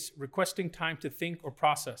space, requesting time to think or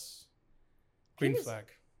process. Green flag.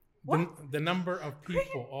 The number of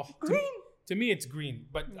people. Green. To me, it's green.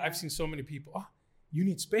 But I've seen so many people. Oh, you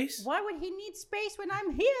need space? Why would he need space when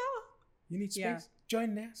I'm here? You need space? Yeah.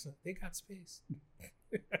 Join NASA. They got space.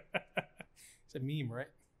 It's a meme, right?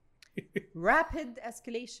 Rapid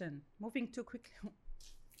escalation. Moving too quickly.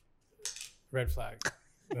 Red flag.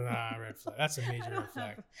 Red flag. That's a major red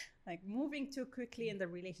flag. Like moving too quickly in the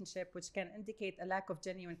relationship, which can indicate a lack of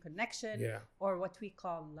genuine connection or what we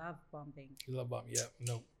call love bombing. Love bomb, yeah.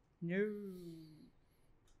 No.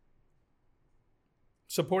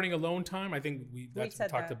 Supporting alone time, I think we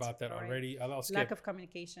talked about that already. I'll skip. Lack of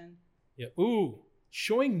communication. Yeah. Ooh,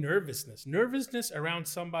 showing nervousness. Nervousness around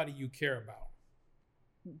somebody you care about.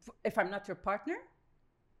 If I'm not your partner?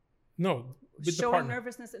 No, with the partner. Showing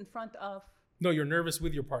nervousness in front of... No, you're nervous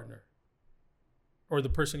with your partner. Or the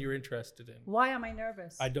person you're interested in. Why am I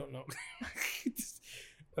nervous? I don't know.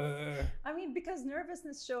 I mean, because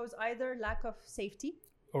nervousness shows either lack of safety.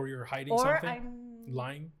 Or you're hiding something.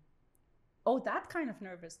 Lying. Oh, that kind of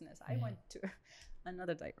nervousness. I went to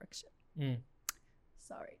another direction.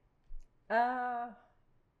 Sorry.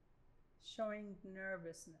 Showing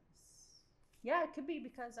nervousness. Yeah, it could be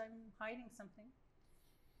because I'm hiding something.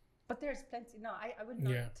 But there's plenty. No, I would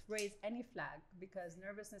not raise any flag because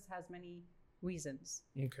nervousness has many reasons.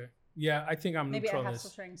 Okay. Yeah, I think I'm neutral. Maybe I have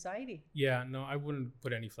social anxiety. Yeah, no, I wouldn't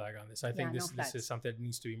put any flag on this. I think this is something that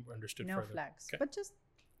needs to be understood further. No flags. Okay. But just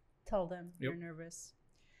tell them you're nervous.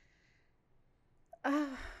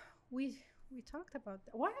 We talked about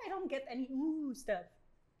that. Why I don't get any ooh stuff?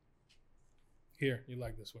 Here, you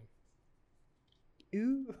like this one.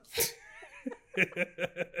 Ooh.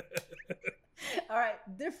 All right,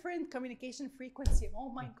 different communication frequency. Oh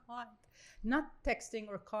my God. Not texting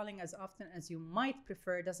or calling as often as you might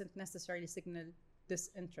prefer doesn't necessarily signal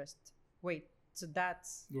disinterest. Wait, so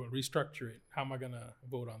that's... You want to restructure it. How am I going to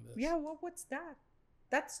vote on this? Yeah, well, what's that?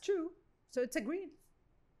 That's true. So it's a green.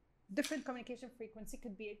 Different communication frequency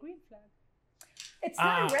could be a green flag. It's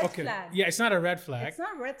not a red flag. Yeah, it's not a red flag. It's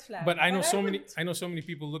not a red flag. But I know so many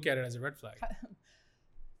people look at it as a red flag.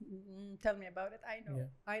 Tell me about it. I know.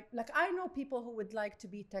 Yeah. I know people who would like to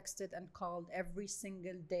be texted and called every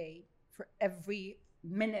single day for every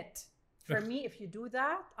minute. For me, if you do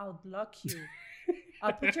that, I'll block you.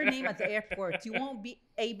 I'll put your name at the airport. You won't be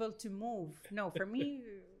able to move. No, for me,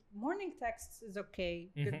 morning texts is okay.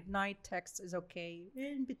 Good night texts is okay.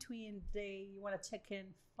 In between day, you want to check in,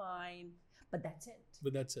 fine. But that's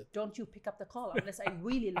it. Don't you pick up the call unless I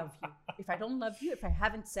really love you. If I don't love you, if I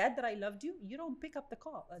haven't said that I loved you, you don't pick up the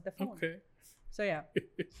call, the phone. Okay. So yeah.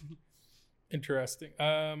 Interesting.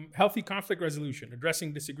 Healthy conflict resolution,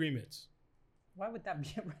 addressing disagreements. Why would that be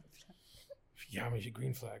a red flag? Yeah, I mean, it's a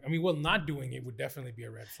green flag. I mean, well, not doing it would definitely be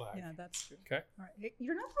a red flag. Yeah, that's true. Okay. All right.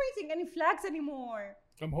 You're not raising any flags anymore.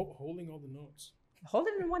 I'm holding all the notes. Hold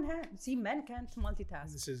it in one hand. See, men can't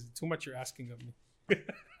multitask. This is too much you're asking of me.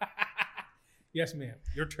 Yes, ma'am.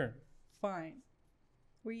 Your turn. Fine.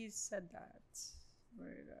 We said that.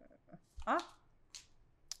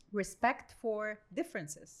 Respect for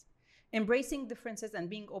differences. Embracing differences and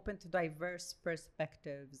being open to diverse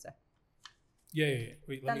perspectives. Yeah.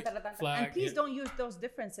 Wait, let me flag. And please don't use those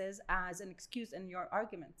differences as an excuse in your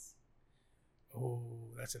arguments. Oh,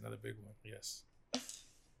 that's another big one. Yes.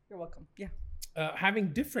 You're welcome. Yeah.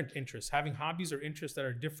 Having different interests, having hobbies or interests that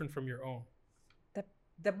are different from your own.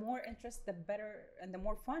 The more interest, the better, and the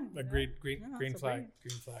more fun. Green flag.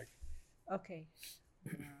 Green flag. Okay.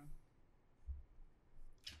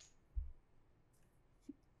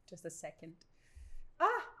 Just a second.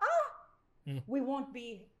 We won't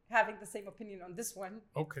be having the same opinion on this one.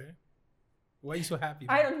 Okay. Why are you so happy?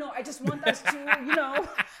 I don't know. I just want us to,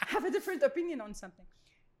 have a different opinion on something.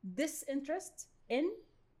 disinterest in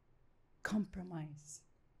compromise.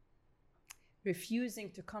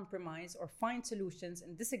 Refusing to compromise or find solutions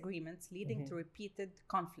in disagreements leading to repeated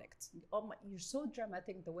conflicts. Oh my, you're so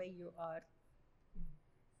dramatic the way you are.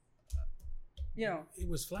 It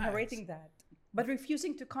was flags. Narrating that. But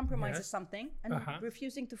refusing to compromise Yes. is something, and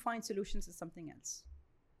refusing to find solutions is something else.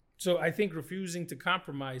 So I think refusing to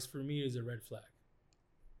compromise for me is a red flag.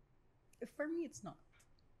 For me, it's not.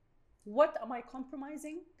 What am I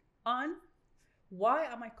compromising on? Why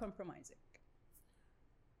am I compromising?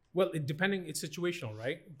 Well, it's situational,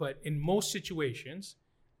 right? But in most situations,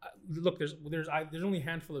 look, there's only a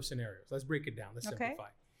handful of scenarios. Let's break it down. Let's simplify.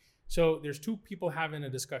 So there's two people having a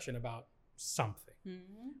discussion about something.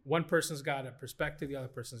 One person's got a perspective, the other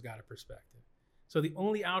person's got a perspective. So the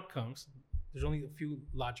only outcomes, there's only a few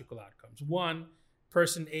logical outcomes. One,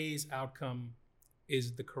 person A's outcome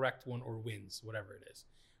is the correct one or wins, whatever it is.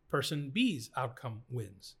 Person B's outcome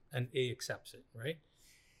wins and A accepts it, right?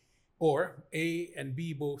 Or A and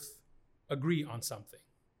B both agree on something,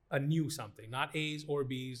 a new something, not A's or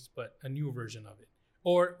B's, but a new version of it.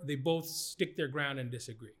 Or they both stick their ground and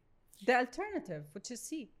disagree. The alternative, which is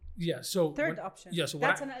C. Yeah, so third option. Yeah, so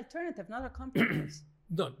that's an alternative, not a compromise.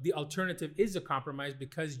 No, the alternative is a compromise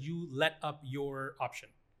because you let up your option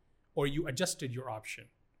or you adjusted your option.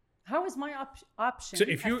 How is my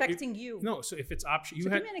option affecting you? No, so if it's option,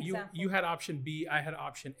 give me an example. you had option B, I had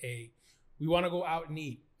option A. We want to go out and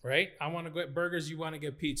eat, right? I want to get burgers, you want to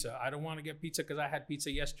get pizza. I don't want to get pizza because I had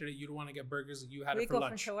pizza yesterday. You don't want to get burgers, you had it for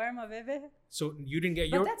lunch. We go for shawarma, baby. So you didn't get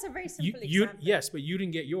yours. But that's a very simple example. Yes, but you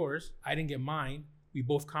didn't get yours. I didn't get mine. We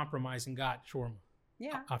both compromised and got shawarma.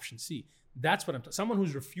 Yeah. Option C. That's what I'm talking. Someone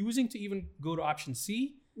who's refusing to even go to option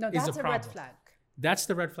C is a problem. Red flag. That's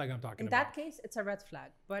the red flag I'm talking about. In that case, it's a red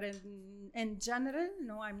flag. But in general,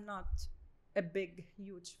 no, I'm not a big,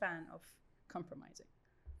 huge fan of compromising.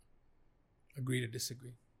 Agree to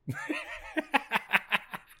disagree.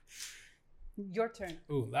 Your turn.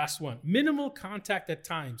 Oh, last one. Minimal contact at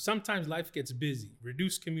times. Sometimes life gets busy.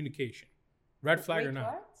 Reduce communication. Red flag or not?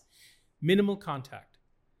 What? Minimal contact.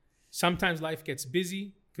 Sometimes life gets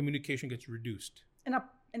busy. Communication gets reduced.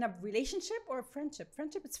 In a relationship or a friendship?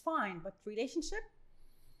 Friendship, it's fine, but relationship?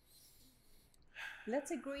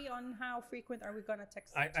 Let's agree on how frequent are we gonna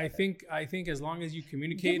text each other. I think as long as you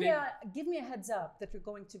communicate give me a heads up that you're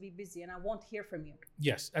going to be busy and I won't hear from you.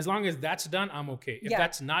 Yes, as long as that's done, I'm okay. If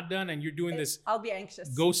that's not done and you're doing this, I'll be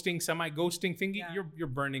anxious. Ghosting, semi-ghosting thingy, you're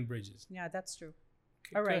burning bridges. Yeah, that's true.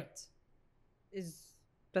 Okay, all right.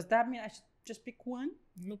 Does that mean I should just pick one?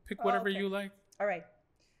 No, pick whatever you like. All right.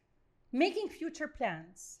 Making future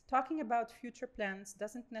plans. Talking about future plans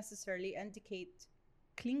doesn't necessarily indicate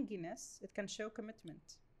clinginess. It can show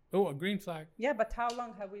commitment. Oh, a green flag. Yeah, but how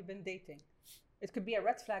long have we been dating? It could be a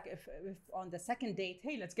red flag if on the second date,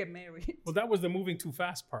 hey, let's get married. Well, that was the moving too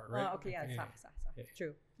fast part, right? Oh, okay, fast. Yeah.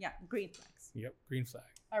 True. Yeah, green flags. Yep, green flag.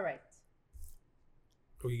 All right.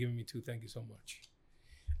 Oh, you're giving me two. Thank you so much.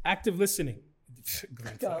 Active listening.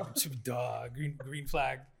 Green flag. Duh. Green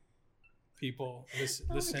flag. People, listen.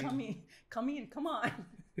 Come on.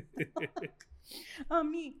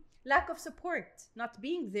 Me. Lack of support, not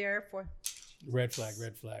being there for. Red flag,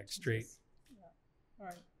 straight. Yeah.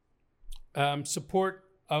 All right. Support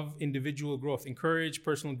of individual growth, encourage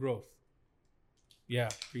personal growth. Yeah,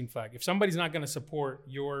 green flag. If somebody's not going to support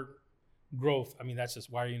your growth, I mean, that's just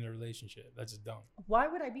why are you in a relationship? That's just dumb. Why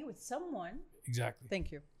would I be with someone? Exactly.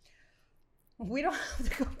 Thank you. We don't have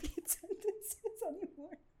to complete sentences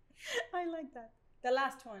anymore. I like that. The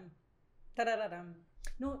last one. Ta-da-da-dum.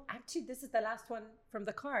 No, actually, this is the last one from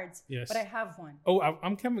the cards. Yes. But I have one. Oh,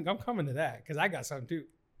 I'm coming to that because I got something too.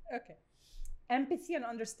 Okay. Empathy and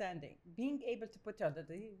understanding. Being able to put out the.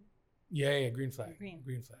 Yeah, green flag.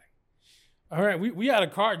 Green flag. All right, we out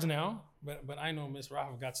of cards now, but I know Miss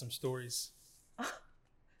Rafa got some stories.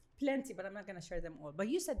 Plenty, but I'm not gonna share them all. But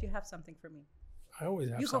you said you have something for me. I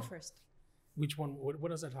always have. You go first. Which one? What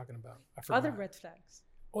was I talking about? I forgot. Other red flags.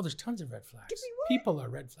 Oh, there's tons of red flags. Give me one. People are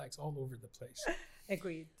red flags all over the place.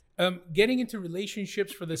 Agreed. Getting into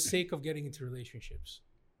relationships for the sake of getting into relationships.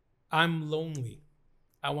 I'm lonely.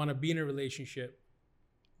 I want to be in a relationship.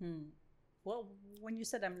 Well, when you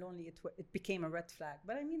said I'm lonely, it became a red flag.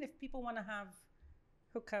 But I mean, if people want to have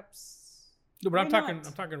hookups. No, but I'm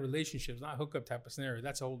talking relationships, not hookup type of scenario.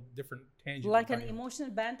 That's a whole different tangent. Like an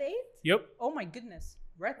emotional band-aid? Yep. Oh my goodness.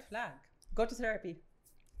 Red flag. Go to therapy.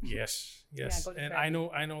 Yes. Yeah, and I know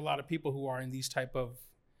a lot of people who are in these type of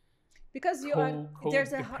because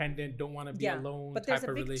there's a dependent, don't want to be alone but type there's a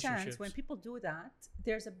of big relationships. chance when people do that,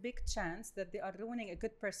 there's a big chance that they are ruining a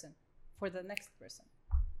good person for the next person.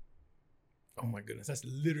 Oh my goodness, that's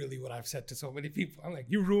literally what I've said to so many people. I'm like,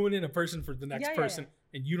 you're ruining a person for the next person,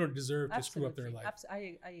 and you don't deserve to screw up their life.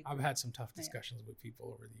 I agree. I've had some tough discussions with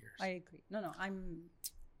people over the years. I agree. No,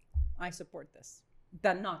 I support this.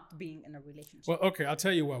 Than not being in a relationship. Well, okay, I'll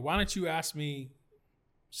tell you what. Why don't you ask me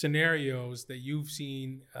scenarios that you've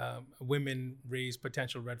seen women raise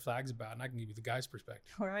potential red flags about, and I can give you the guy's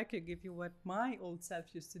perspective. Or I could give you what my old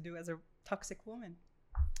self used to do as a toxic woman.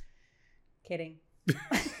 Kidding.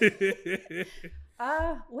 Wait.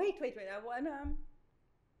 I want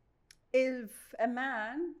if a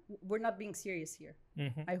man, we're not being serious here.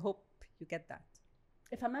 Mm-hmm. I hope you get that.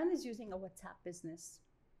 If a man is using a WhatsApp business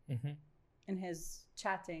in his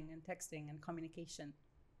chatting and texting and communication,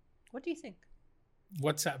 what do you think?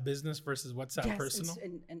 WhatsApp business versus WhatsApp personal?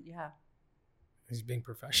 And yeah. He's being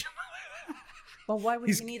professional. But why would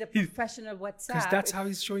you need a professional WhatsApp? Because that's how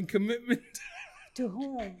he's showing commitment. To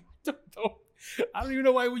whom? I don't even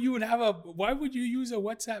know why you would have why would you use a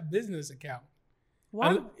WhatsApp business account?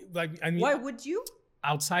 Why? Why would you?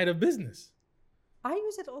 Outside of business. I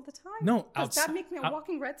use it all the time. No, does that make me a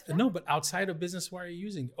walking red flag? No, but outside of business, why are you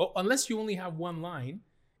using it? Oh, unless you only have one line,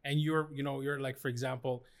 and you're like, for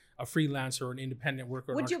example, a freelancer or an independent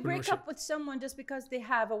worker. Would you break up with someone just because they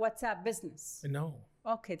have a WhatsApp business? No.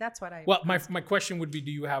 Okay, that's what I. Well, my question would be,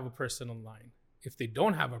 do you have a personal line? If they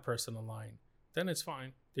don't have a personal line, then it's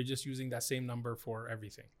fine. They're just using that same number for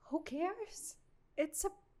everything. Who cares? It's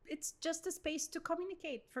just a space to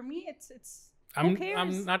communicate. For me, it's.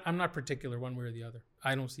 I'm not particular one way or the other.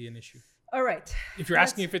 I don't see an issue. All right. If you're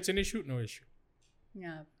asking if it's an issue, no issue.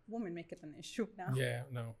 Yeah, women make it an issue now. Yeah,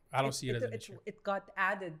 no, I don't see it as an issue. It got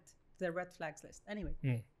added to the red flags list.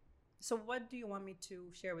 Anyway, so what do you want me to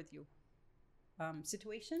share with you?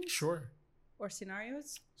 Situations? Sure. Or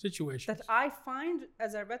scenarios? Situations. That I find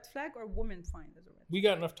as a red flag or women find as a red flag? We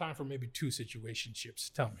got enough time for maybe 2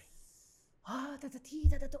 situationships. Tell me. Oh,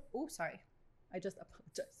 sorry. I just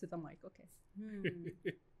apologized to the mic. Okay.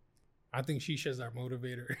 I think Shisha's our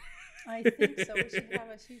motivator. I think so. We should have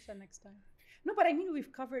a Shisha next time. No, but I mean,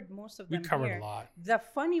 we've covered most of them. We covered a lot. The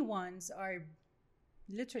funny ones are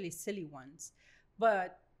literally silly ones.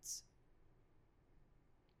 But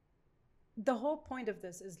the whole point of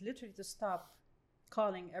this is literally to stop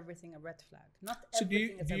calling everything a red flag. Not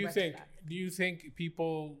everything is a red flag. Do you think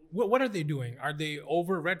people, what are they doing? Are they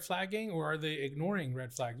over red flagging or are they ignoring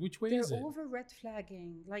red flags? Which way is it? They're over red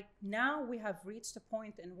flagging. Like now we have reached a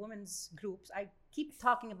point in women's groups. I keep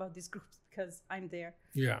talking about these groups because I'm there.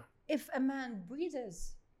 Yeah. If a man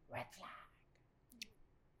breathes, red flag.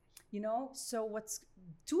 So what's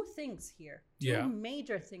 2 things here? 2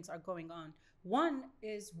 major things are going on. One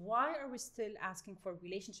is, why are we still asking for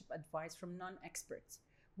relationship advice from non-experts?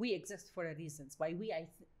 We exist for a reason. By we,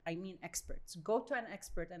 I mean experts. Go to an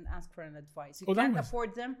expert and ask for an advice. You can't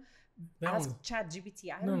afford them. Ask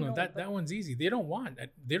ChatGPT. I don't know. That one's easy. They don't want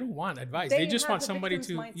advice. They just want somebody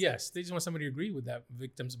to mindset. They just want somebody to agree with that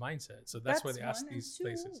victim's mindset. So that's why they ask these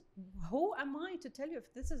places. Who am I to tell you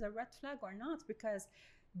if this is a red flag or not? Because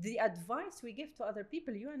the advice we give to other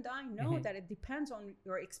people, you and I know that it depends on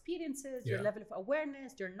your experiences, your level of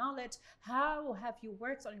awareness, your knowledge. How have you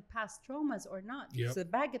worked on your past traumas or not? So the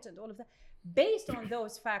baggage and all of that. Based on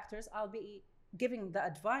those factors, I'll be giving the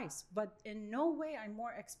advice. But in no way I'm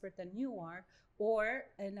more expert than you are, or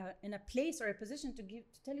in a place or a position to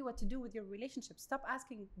tell you what to do with your relationship. Stop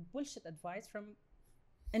asking bullshit advice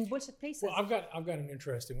in bullshit places. Well, I've got an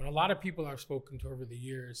interesting one. A lot of people I've spoken to over the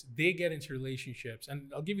years, they get into relationships, and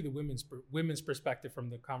I'll give you the women's perspective from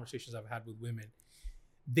the conversations I've had with women.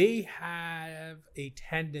 They have a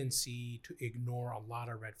tendency to ignore a lot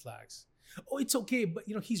of red flags. Oh, it's okay, but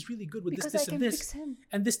he's really good with this, and this,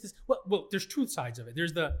 and this. Well, there's 2 sides of it.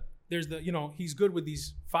 There's the he's good with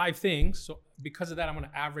these 5 things, so because of that, I'm going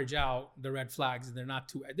to average out the red flags, and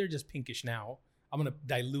they're just pinkish now. I'm going to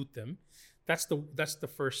dilute them. That's the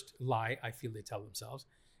first lie I feel they tell themselves.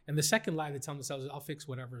 And the second lie they tell themselves is, I'll fix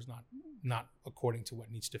whatever is not according to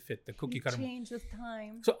what needs to fit the cookie cutter. Change with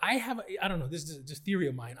time. So I don't know, this is just theory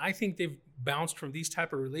of mine. I think they've bounced from these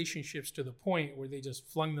type of relationships to the point where they just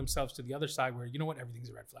flung themselves to the other side where, everything's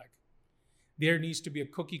a red flag. There needs to be a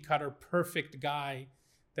cookie cutter, perfect guy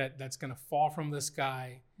that's going to fall from the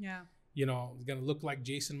sky. Yeah. He's going to look like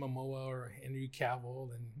Jason Momoa or Henry Cavill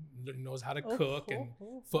and knows how to cook and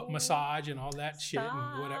foot massage and all that shit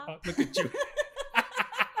and whatever. Oh, look at you.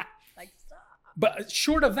 Stop. But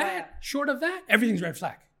short of that, everything's red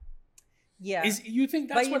flag. Yeah. You think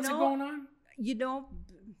that's what's going on?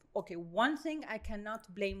 Okay, one thing I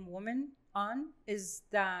cannot blame women on is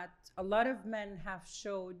that a lot of men have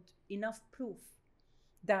showed enough proof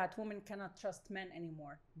that women cannot trust men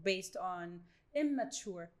anymore based on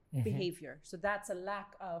immature behavior. So that's a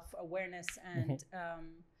lack of awareness and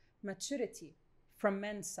maturity from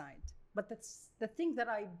men's side. But that's the thing that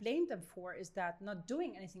I blame them for, is that not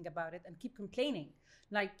doing anything about it and keep complaining.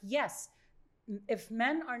 Like, yes, if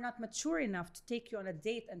men are not mature enough to take you on a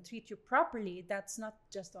date and treat you properly, that's not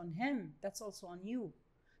just on him, that's also on you.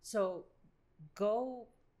 So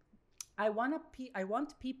I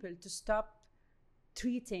want people to stop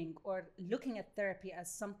treating or looking at therapy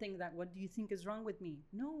as something that, what do you think is wrong with me?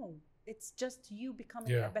 No, it's just you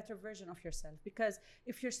becoming a better version of yourself. Because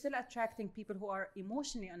if you're still attracting people who are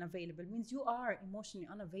emotionally unavailable, means you are emotionally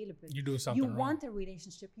unavailable. You do something wrong. You want a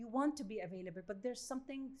relationship, you want to be available, but there's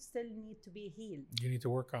something still need to be healed. You need to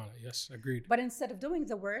work on it. Yes, agreed. But instead of doing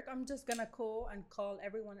the work, I'm just gonna go and call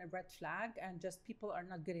everyone a red flag, and just people are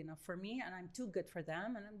not good enough for me, and I'm too good for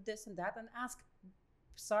them, and I'm this and that, and ask,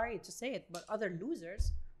 sorry to say it, but other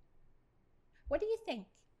losers, what do you think?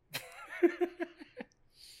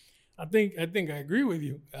 I think I agree with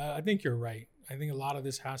you. I think you're right. I think a lot of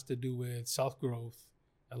this has to do with self-growth.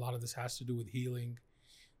 A lot of this has to do with healing.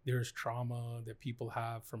 There's trauma that people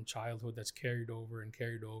have from childhood that's carried over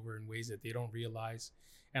in ways that they don't realize.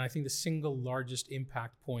 And I think the single largest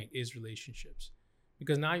impact point is relationships,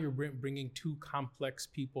 because now you're bringing two complex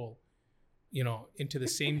people, into the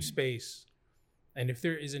same space. And if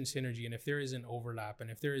there isn't synergy, and if there isn't overlap, and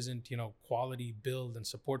if there isn't, quality build and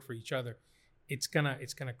support for each other, it's gonna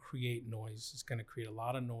create noise. It's gonna create a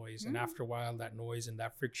lot of noise. And after a while, that noise and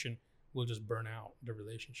that friction will just burn out the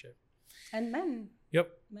relationship. And men.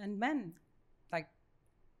 Yep. And men, like,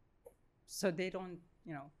 so they don't,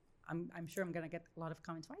 I'm sure I'm gonna get a lot of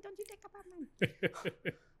comments. Why don't you think about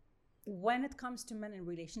men? When it comes to men in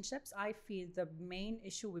relationships, I feel the main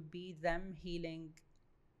issue would be them healing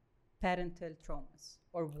parental traumas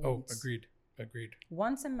or wounds. Oh, agreed.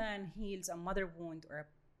 Once a man heals a mother wound or a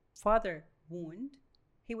father wound,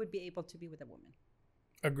 he would be able to be with a woman.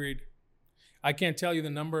 Agreed. I can't tell you the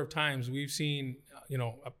number of times we've seen,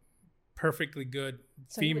 a perfectly good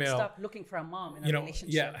female. So stop looking for a mom in a relationship.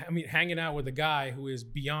 Yeah, I mean, hanging out with a guy who is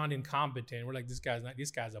beyond incompetent. We're like, this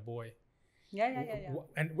guy's a boy. Yeah.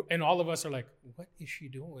 And all of us are like, what is she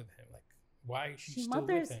doing with him? Like, why is she still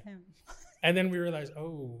mothers with him? him. And then we realize,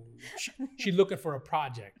 she's looking for a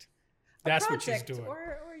project. That's what she's doing.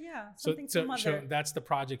 Or something to mother. So that's the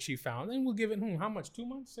project she found. And we'll give it, how much? 2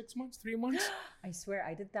 months, 6 months, 3 months? I swear,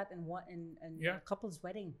 I did that in a couple's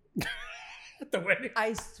wedding. At the wedding?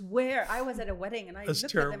 I swear, I was at a wedding and I looked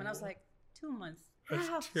at them and I was like, 2 months. That's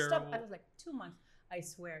Stop. I was like, 2 months. I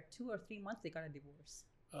swear, 2 or 3 months, they got a divorce.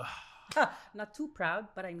 Not too proud,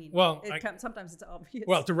 but I mean, sometimes it's obvious.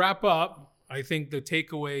 Well, to wrap up, I think the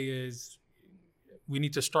takeaway is we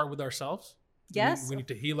need to start with ourselves. Yes. We need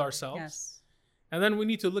to heal ourselves. Yes. And then we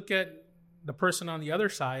need to look at the person on the other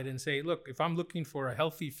side and say, look, if I'm looking for a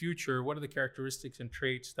healthy future, what are the characteristics and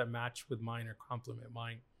traits that match with mine or complement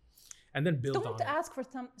mine? And then build on it.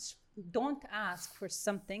 Don't ask for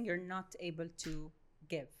something you're not able to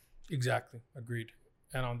give. Exactly. Agreed.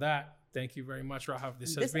 And on that, thank you very much, Rahaf.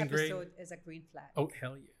 This has been great. This episode is a green flag. Oh,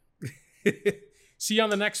 hell yeah. See you on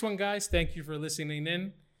the next one, guys. Thank you for listening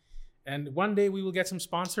in. And one day we will get some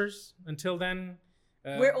sponsors. Until then,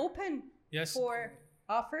 we're open for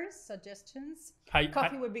offers, suggestions.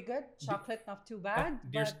 Coffee would be good. Chocolate, not too bad.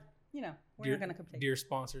 But, we're not going to complain. Dear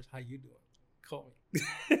sponsors, how you doing? Call me.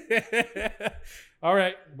 All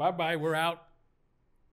right. Bye-bye. We're out.